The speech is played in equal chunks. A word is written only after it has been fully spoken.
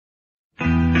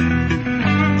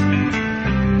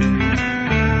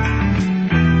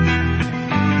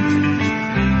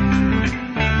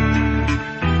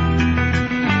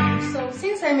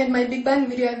Big Bang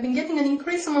video, I've been getting an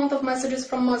increased amount of messages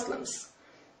from Muslims.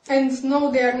 And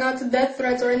no, they are not death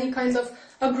threats or any kinds of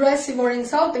aggressive or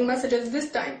insulting messages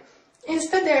this time.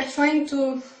 Instead, they are trying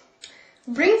to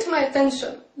bring to my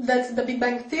attention that the Big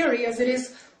Bang Theory, as it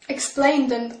is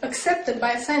explained and accepted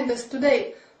by scientists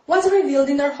today, was revealed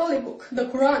in their holy book, the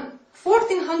Quran,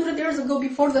 1400 years ago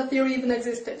before the theory even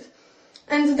existed.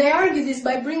 And they argue this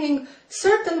by bringing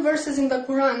certain verses in the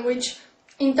Quran which,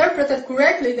 interpreted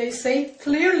correctly, they say,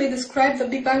 clearly describe the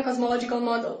Big Bang cosmological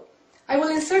model. I will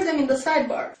insert them in the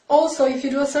sidebar. Also, if you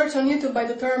do a search on YouTube by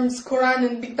the terms Quran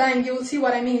and Big Bang, you will see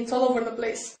what I mean, it's all over the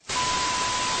place.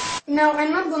 Now, I'm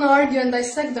not gonna argue and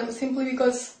dissect them simply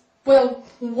because, well,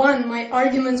 one, my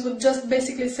arguments would just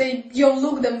basically say, yo,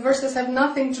 look, them verses have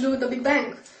nothing to do with the Big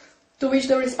Bang. To which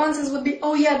the responses would be,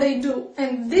 oh yeah, they do,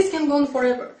 and this can go on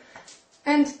forever.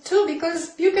 And two,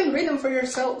 because you can read them for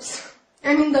yourselves.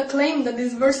 I mean, the claim that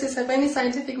these verses have any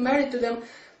scientific merit to them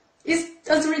is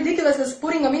as ridiculous as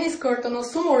putting a miniskirt on a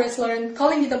sumo wrestler and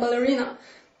calling it a ballerina.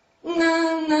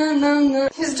 No,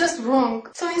 it's just wrong.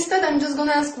 So instead I'm just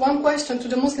gonna ask one question to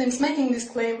the Muslims making this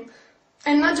claim.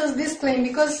 And not just this claim,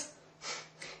 because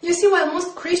you see, while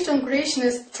most Christian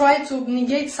creationists try to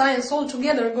negate science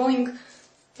altogether, going,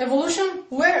 evolution?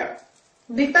 Where?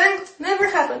 Big Bang? Never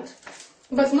happened.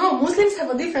 But no, Muslims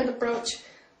have a different approach.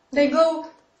 They go,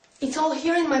 it's all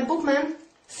here in my book, man.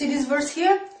 See this verse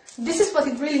here? This is what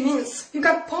it really means. You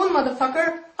got pawn,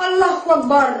 motherfucker. Allahu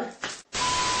Akbar.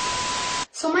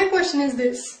 So my question is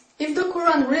this. If the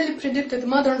Quran really predicted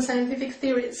modern scientific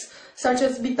theories, such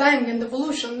as Big Bang and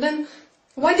evolution, then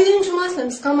why didn't you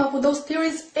Muslims come up with those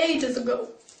theories ages ago?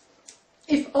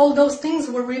 If all those things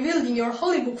were revealed in your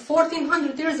holy book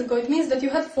 1400 years ago, it means that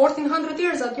you had 1400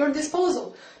 years at your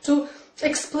disposal to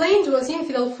explain to us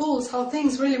infidel fools how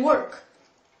things really work.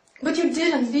 But you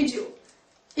didn't, did you?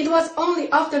 It was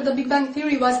only after the Big Bang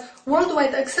Theory was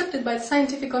worldwide accepted by the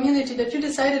scientific community that you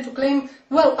decided to claim,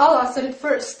 well, Allah said it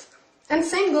first. And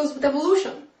same goes with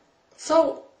evolution.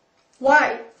 So,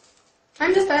 why?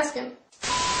 I'm just asking.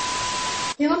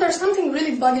 You know, there's something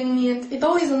really bugging me, and it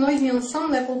always annoys me on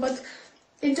some level, but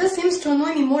it just seems to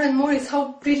annoy me more and more is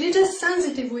how religious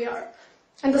sensitive we are.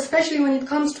 And especially when it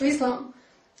comes to Islam.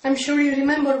 I'm sure you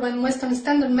remember when Western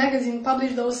Standard magazine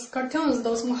published those cartoons,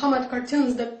 those Muhammad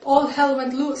cartoons, that all hell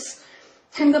went loose.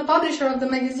 And the publisher of the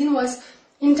magazine was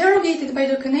interrogated by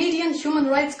the Canadian Human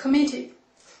Rights Committee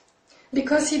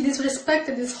because he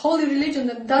disrespected this holy religion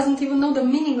that doesn't even know the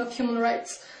meaning of human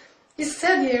rights. It's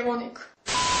sadly ironic.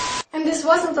 And this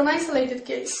wasn't an isolated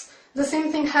case. The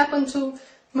same thing happened to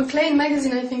Maclean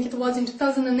magazine, I think it was, in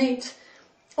 2008.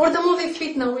 Or the movie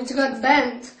Fitna, which got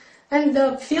banned. And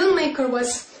the filmmaker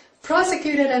was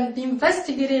prosecuted and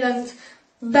investigated and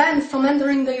banned from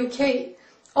entering the UK.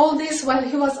 All this while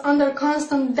he was under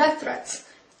constant death threats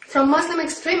from Muslim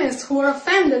extremists who were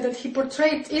offended that he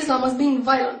portrayed Islam as being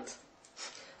violent.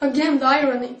 Again, the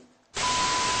irony.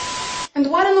 And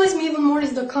what annoys me even more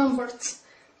is the converts.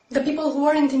 The people who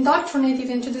weren't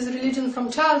indoctrinated into this religion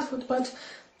from childhood, but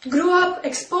grew up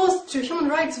exposed to human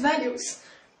rights values.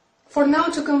 For now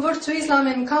to convert to Islam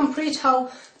and come preach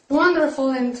how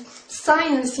wonderful and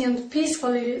sciencey and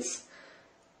peaceful it is.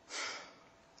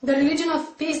 The religion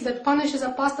of peace that punishes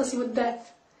apostasy with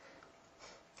death.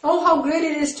 Oh, how great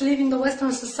it is to live in the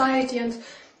Western society and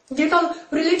get all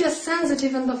religious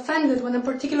sensitive and offended when a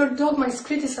particular dogma is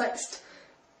criticized.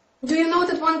 Do you know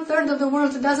that 1/3 of the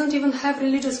world doesn't even have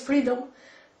religious freedom?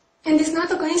 And it's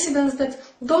not a coincidence that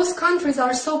those countries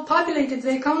are so populated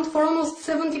they account for almost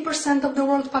 70% of the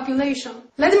world population.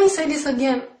 Let me say this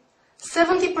again.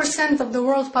 70% of the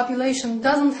world population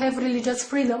doesn't have religious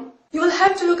freedom. You will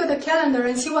have to look at the calendar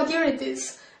and see what year it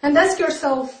is, and ask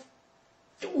yourself,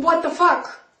 what the fuck?